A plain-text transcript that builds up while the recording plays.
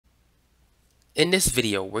In this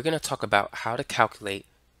video, we're going to talk about how to calculate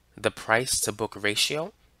the price to book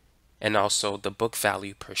ratio and also the book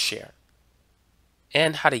value per share,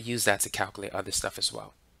 and how to use that to calculate other stuff as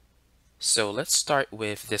well. So let's start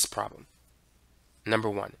with this problem. Number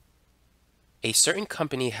 1, a certain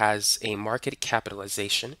company has a market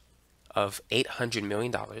capitalization of $800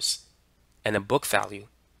 million and a book value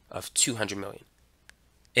of $200 million.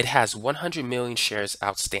 It has 100 million shares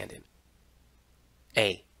outstanding.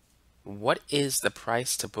 A. What is the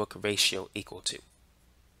price to book ratio equal to?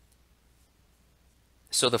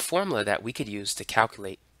 So the formula that we could use to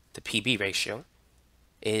calculate the PB ratio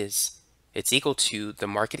is it's equal to the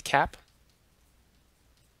market cap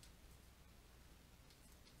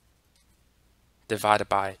divided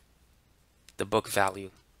by the book value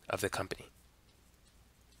of the company.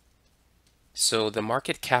 So the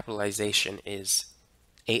market capitalization is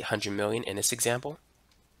 800 million in this example,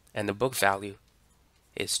 and the book value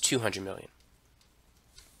is 200 million.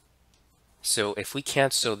 So if we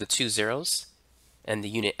cancel the two zeros and the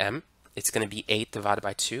unit M, it's going to be 8 divided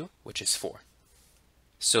by 2, which is 4.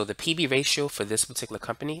 So the PB ratio for this particular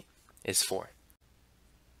company is 4.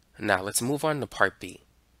 Now let's move on to part B.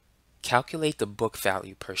 Calculate the book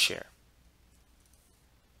value per share.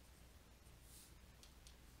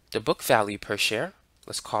 The book value per share,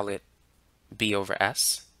 let's call it B over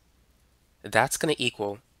S, that's going to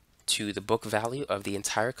equal to the book value of the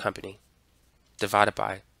entire company divided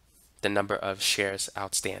by the number of shares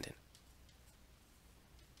outstanding.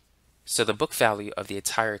 So the book value of the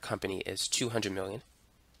entire company is 200 million,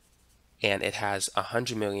 and it has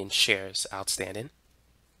 100 million shares outstanding.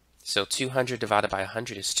 So 200 divided by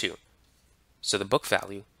 100 is 2. So the book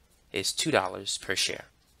value is $2 per share.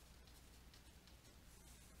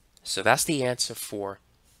 So that's the answer for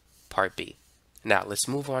part B. Now let's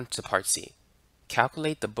move on to part C.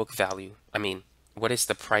 Calculate the book value. What is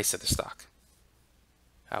the price of the stock?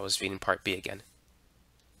 I was reading part B again.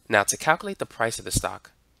 Now to calculate the price of the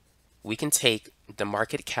stock, we can take the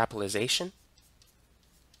market capitalization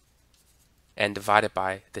and divide it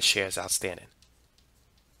by the shares outstanding.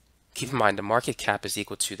 Keep in mind the market cap is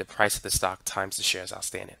equal to the price of the stock times the shares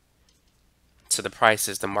outstanding. So the price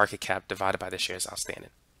is the market cap divided by the shares outstanding.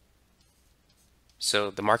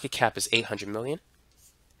 So the market cap is 800 million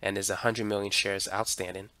and there's 100 million shares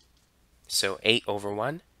outstanding. So 8 over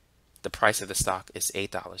 1, the price of the stock is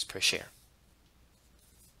 $8 per share.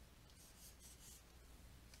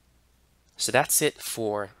 So that's it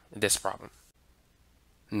for this problem.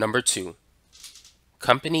 Number 2,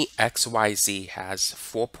 company XYZ has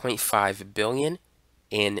 4.5 billion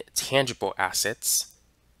in tangible assets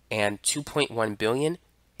and 2.1 billion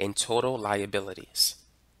in total liabilities.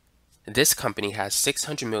 This company has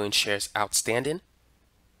 600 million shares outstanding,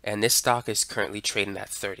 and this stock is currently trading at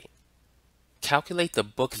 30. Calculate the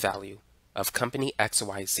book value of company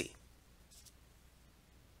XYZ.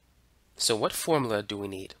 So what formula do we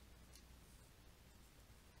need?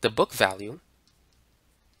 The book value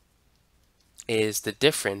is the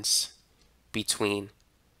difference between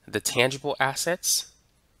the tangible assets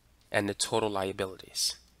and the total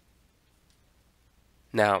liabilities.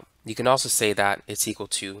 Now, you can also say that it's equal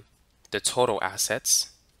to the total assets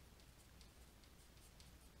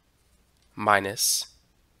minus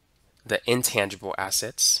the intangible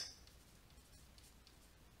assets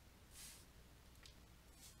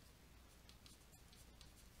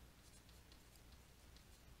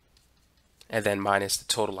and then minus the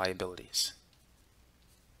total liabilities.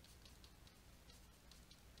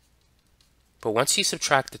 But once you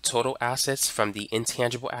subtract the total assets from the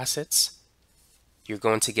intangible assets, you're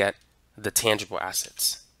going to get the tangible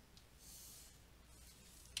assets.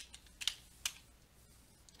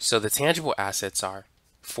 So the tangible assets are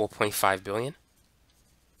 4.5 billion.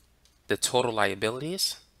 The total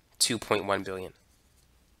liabilities, 2.1 billion.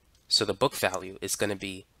 So the book value is going to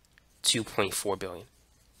be 2.4 billion.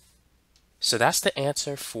 So that's the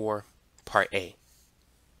answer for part A.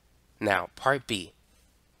 Now, part B.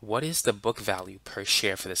 What is the book value per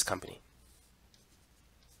share for this company?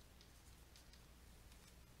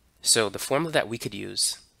 So the formula that we could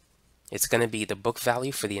use, it's going to be the book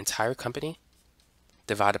value for the entire company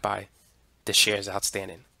divided by the shares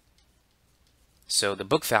outstanding. So the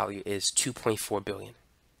book value is 2.4 billion.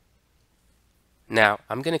 Now,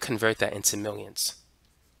 I'm going to convert that into millions.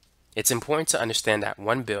 It's important to understand that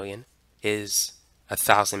 1 billion is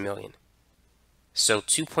 1,000 million. So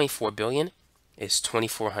 2.4 billion is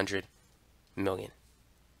 2,400 million.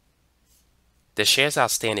 The shares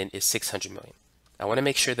outstanding is 600 million. I want to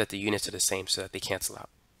make sure that the units are the same so that they cancel out.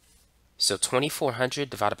 So 2,400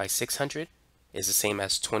 divided by 600 is the same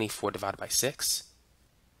as 24 divided by 6.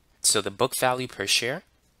 So the book value per share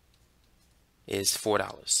is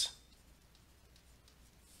 $4.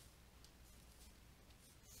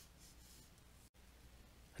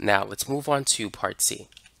 Now let's move on to part C.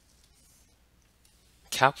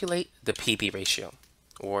 Calculate the PB ratio,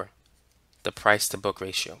 or the price to book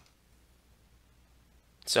ratio.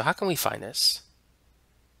 So how can we find this?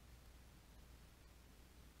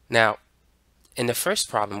 Now, in the first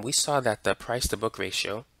problem, we saw that the price to book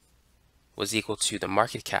ratio was equal to the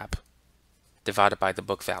market cap divided by the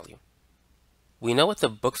book value. We know what the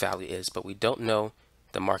book value is, but we don't know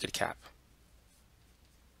the market cap.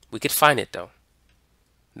 We could find it though.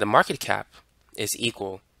 The market cap is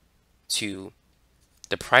equal to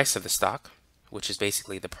the price of the stock, which is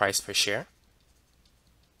basically the price per share,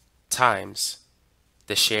 times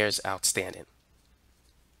the shares outstanding.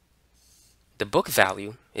 The book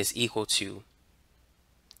value is equal to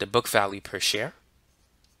the book value per share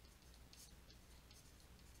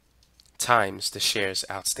times the shares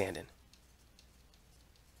outstanding.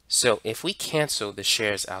 So if we cancel the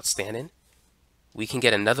shares outstanding, we can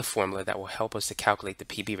get another formula that will help us to calculate the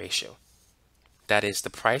PB ratio. That is the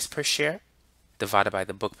price per share divided by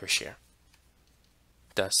the book per share,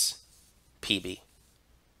 thus PB.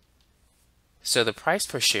 So the price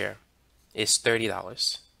per share is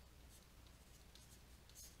 $30,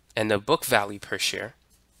 and the book value per share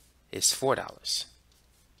is $4.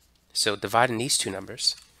 So dividing these two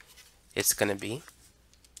numbers, it's going to be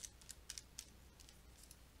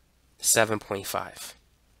 7.5.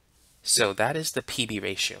 So that is the PB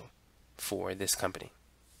ratio for this company.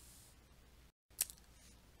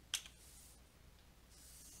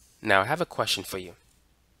 Now I have a question for you.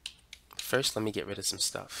 First, let me get rid of some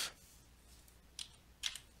stuff.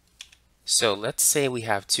 So let's say we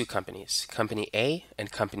have two companies, Company A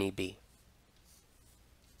and Company B.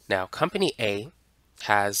 Now, Company A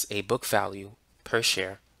has a book value per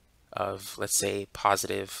share of, let's say,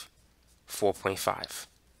 positive 4.5.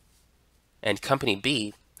 And Company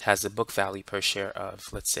B has a book value per share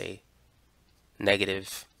of, let's say,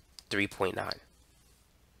 negative 3.9.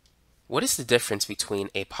 What is the difference between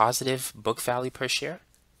a positive book value per share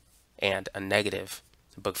and a negative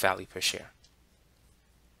book value per share?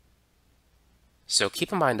 So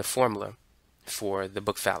keep in mind the formula for the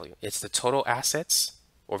book value. It's the total assets,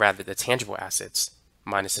 or rather the tangible assets,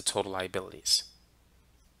 minus the total liabilities.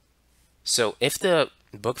 So if the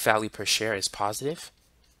book value per share is positive,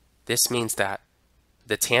 this means that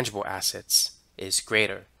the tangible assets is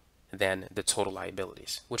greater than the total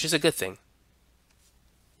liabilities, which is a good thing.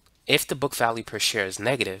 If the book value per share is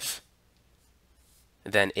negative,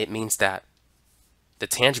 then it means that the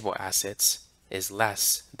tangible assets is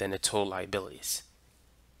less than the total liabilities.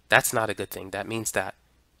 That's not a good thing. That means that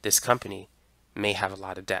this company may have a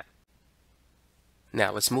lot of debt.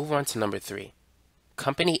 Now let's move on to number 3.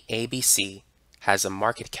 Company ABC has a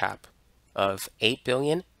market cap of 8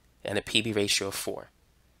 billion and a PB ratio of 4.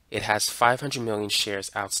 It has 500 million shares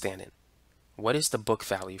outstanding. What is the book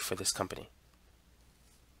value for this company?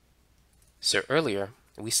 So earlier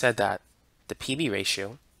we said that the PB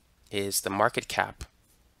ratio is the market cap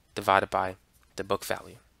divided by the book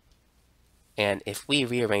value. And if we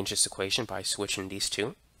rearrange this equation by switching these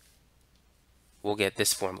two, we'll get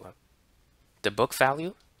this formula. The book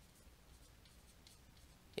value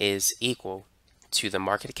is equal to the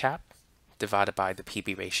market cap divided by the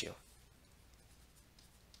PB ratio.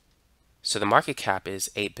 So the market cap is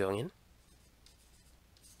 8 billion.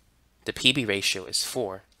 The PB ratio is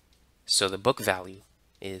 4. So the book value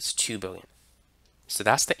is 2 billion. So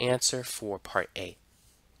that's the answer for part A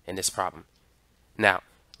in this problem. Now,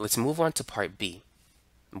 let's move on to part B.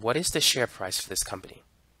 What is the share price for this company?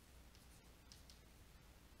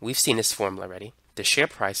 We've seen this formula already. The share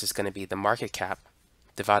price is going to be the market cap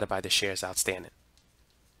divided by the shares outstanding.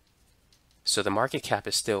 So the market cap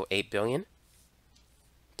is still 8 billion.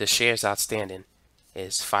 The shares outstanding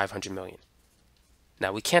is 500 million.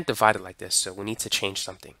 Now we can't divide it like this, so we need to change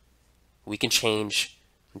something. We can change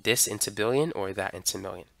this into billion or that into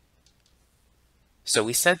million. So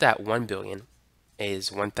we said that 1 billion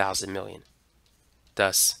is 1,000 million.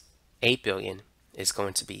 Thus, 8 billion is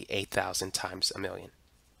going to be 8,000 times a million.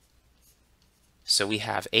 So we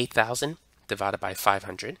have 8,000 divided by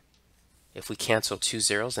 500. If we cancel 2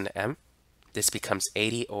 zeros in the M, this becomes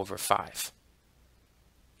 80 over 5.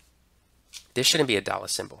 This shouldn't be a dollar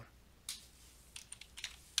symbol.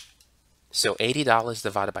 So $80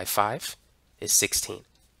 divided by 5 is 16.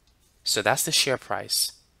 So that's the share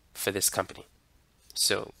price for this company.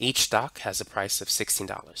 So each stock has a price of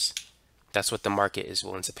 $16. That's what the market is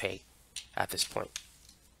willing to pay at this point.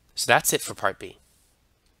 So that's it for part B.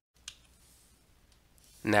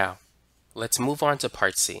 Now, let's move on to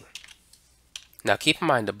part C. Now keep in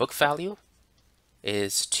mind the book value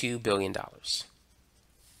is $2 billion.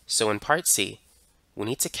 So in part C, we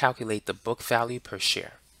need to calculate the book value per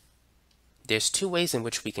share. There's two ways in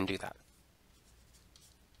which we can do that.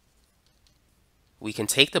 We can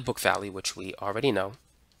take the book value, which we already know,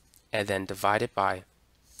 and then divide it by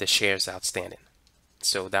the shares outstanding.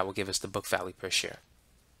 So that will give us the book value per share.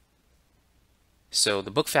 So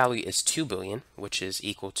the book value is 2 billion, which is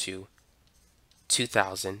equal to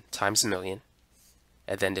 2,000 times a million,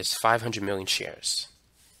 and then there's 500 million shares.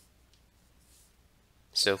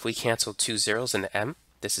 So if we cancel 2 zeros in the M,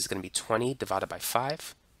 this is going to be 20 divided by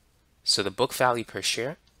 5. So the book value per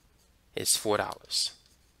share is $4.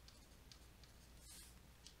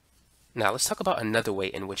 Now let's talk about another way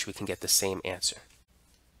in which we can get the same answer.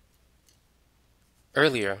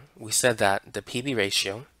 Earlier, we said that the PB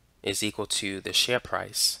ratio is equal to the share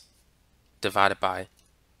price divided by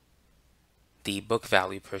the book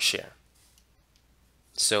value per share.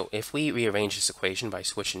 So if we rearrange this equation by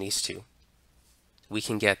switching these two, we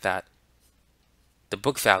can get that the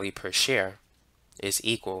book value per share is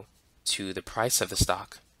equal to the price of the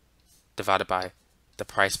stock divided by the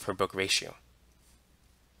price per book ratio.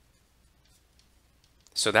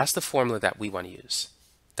 So that's the formula that we want to use.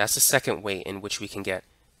 That's the second way in which we can get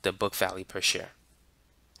the book value per share.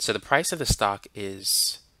 So the price of the stock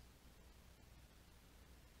is,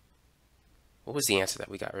 what was the answer that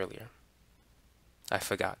we got earlier? I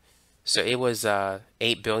forgot. So it was 8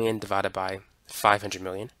 billion divided by 500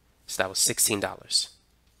 million. So that was $16.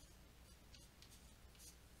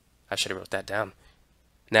 I should have wrote that down.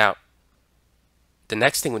 Now, the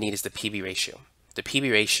next thing we need is the PB ratio. The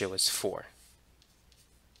PB ratio is 4.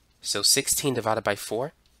 So 16 divided by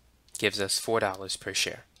 4 gives us $4 per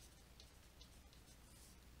share,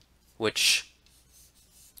 which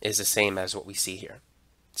is the same as what we see here.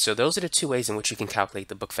 So those are the two ways in which you can calculate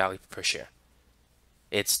the book value per share.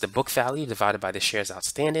 It's the book value divided by the shares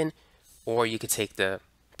outstanding, or you could take the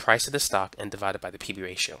price of the stock and divide it by the PB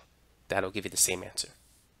ratio. That'll give you the same answer.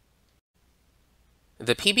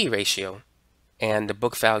 The PB ratio and the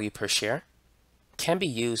book value per share can be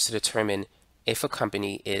used to determine if a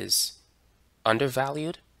company is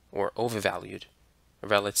undervalued or overvalued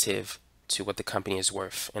relative to what the company is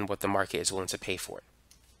worth and what the market is willing to pay for it.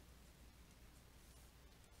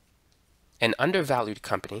 An undervalued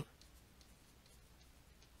company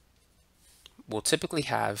will typically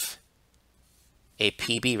have a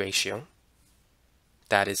PB ratio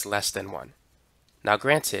that is less than 1. Now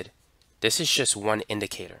granted, this is just one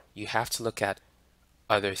indicator. You have to look at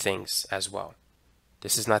other things as well.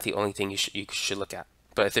 This is not the only thing you should look at.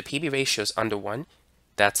 But if the PB ratio is under 1,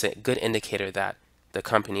 that's a good indicator that the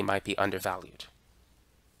company might be undervalued.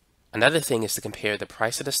 Another thing is to compare the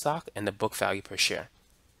price of the stock and the book value per share.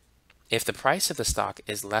 If the price of the stock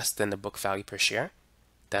is less than the book value per share,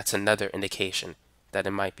 that's another indication that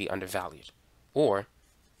it might be undervalued. Or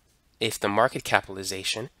if the market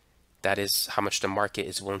capitalization, that is how much the market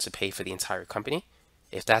is willing to pay for the entire company,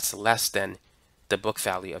 if that's less than the book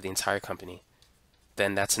value of the entire company,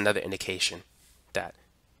 then that's another indication that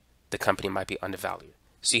the company might be undervalued.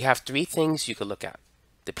 So you have 3 things you could look at: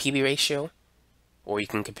 the PB ratio, or you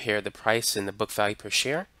can compare the price and the book value per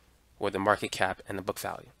share, or the market cap and the book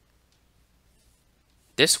value.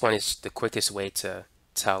 This one is the quickest way to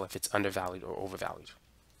tell if it's undervalued or overvalued.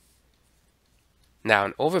 Now,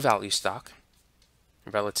 an overvalued stock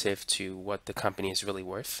relative to what the company is really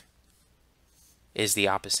worth is the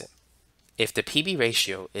opposite. If the PB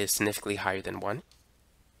ratio is significantly higher than 1,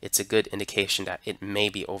 it's a good indication that it may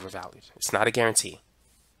be overvalued. It's not a guarantee.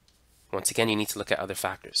 Once again, you need to look at other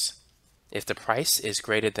factors. If the price is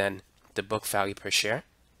greater than the book value per share,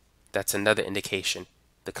 that's another indication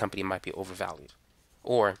the company might be overvalued.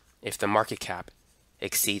 Or if the market cap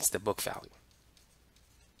exceeds the book value.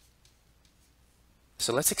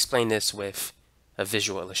 So let's explain this with a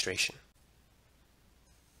visual illustration.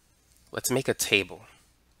 Let's make a table.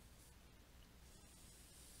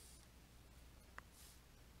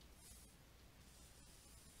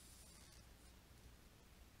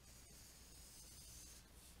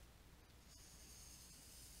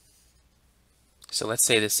 So let's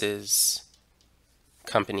say this is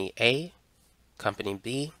company A, company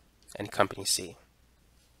B, and company C.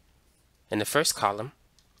 In the first column,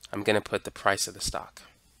 I'm going to put the price of the stock.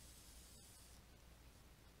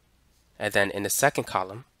 And then in the second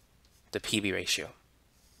column, the PB ratio.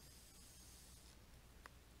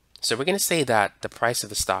 So we're going to say that the price of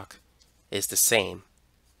the stock is the same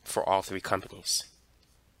for all 3 companies,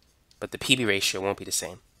 but the PB ratio won't be the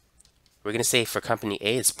same. We're going to say for company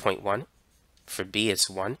A it's 0.1, for B it's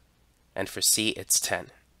 1, and for C it's 10.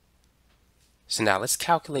 So now let's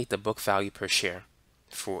calculate the book value per share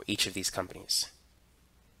for each of these companies.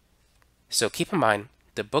 So keep in mind,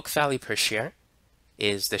 the book value per share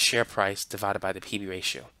is the share price divided by the PB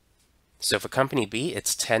ratio. So for company B,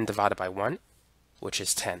 it's 10 divided by 1, which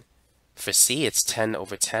is 10. For C, it's 10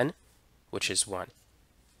 over 10, which is 1.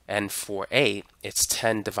 And for A, it's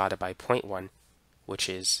 10 divided by 0.1, which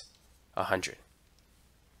is 100.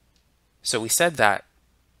 So we said that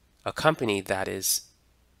a company that is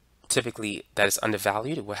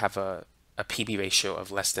undervalued will have a PB ratio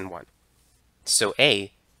of less than 1. So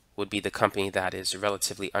A would be the company that is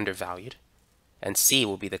relatively undervalued, and C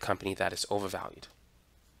will be the company that is overvalued.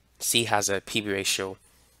 C has a PB ratio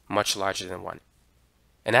much larger than 1.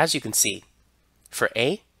 And as you can see, for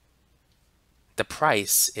A, the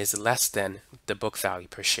price is less than the book value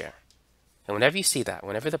per share. And whenever you see that,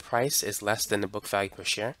 whenever the price is less than the book value per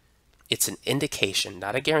share, it's an indication,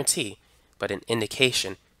 not a guarantee, but an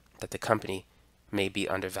indication that the company may be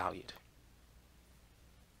undervalued.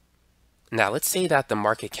 Now, let's say that the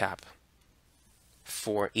market cap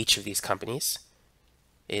for each of these companies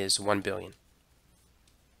is 1 billion.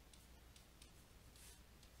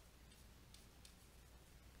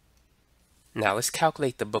 Now, let's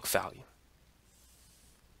calculate the book value.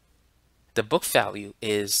 The book value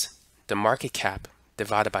is the market cap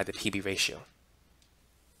divided by the PB ratio.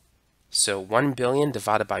 So 1 billion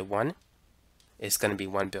divided by 1 is going to be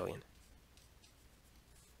 1 billion.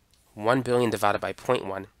 1 billion divided by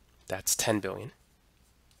 0.1, that's 10 billion.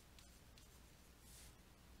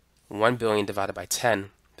 1 billion divided by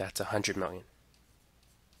 10, that's 100 million.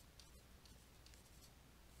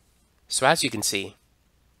 So as you can see,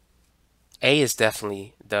 A is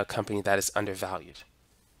definitely the company that is undervalued.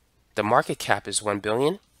 The market cap is 1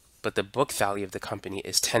 billion, but the book value of the company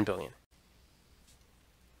is 10 billion.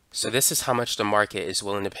 So this is how much the market is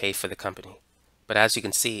willing to pay for the company. But as you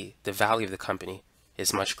can see, the value of the company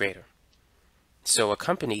is much greater. So a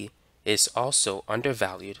company is also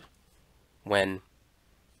undervalued when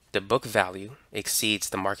the book value exceeds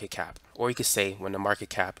the market cap, or you could say when the market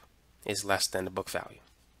cap is less than the book value.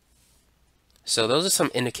 So those are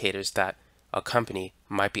some indicators that a company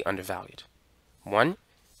might be undervalued. 1,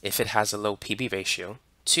 if it has a low PB ratio.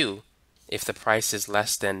 2, if the price is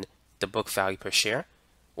less than the book value per share.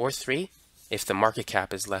 Or 3, if the market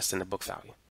cap is less than the book value.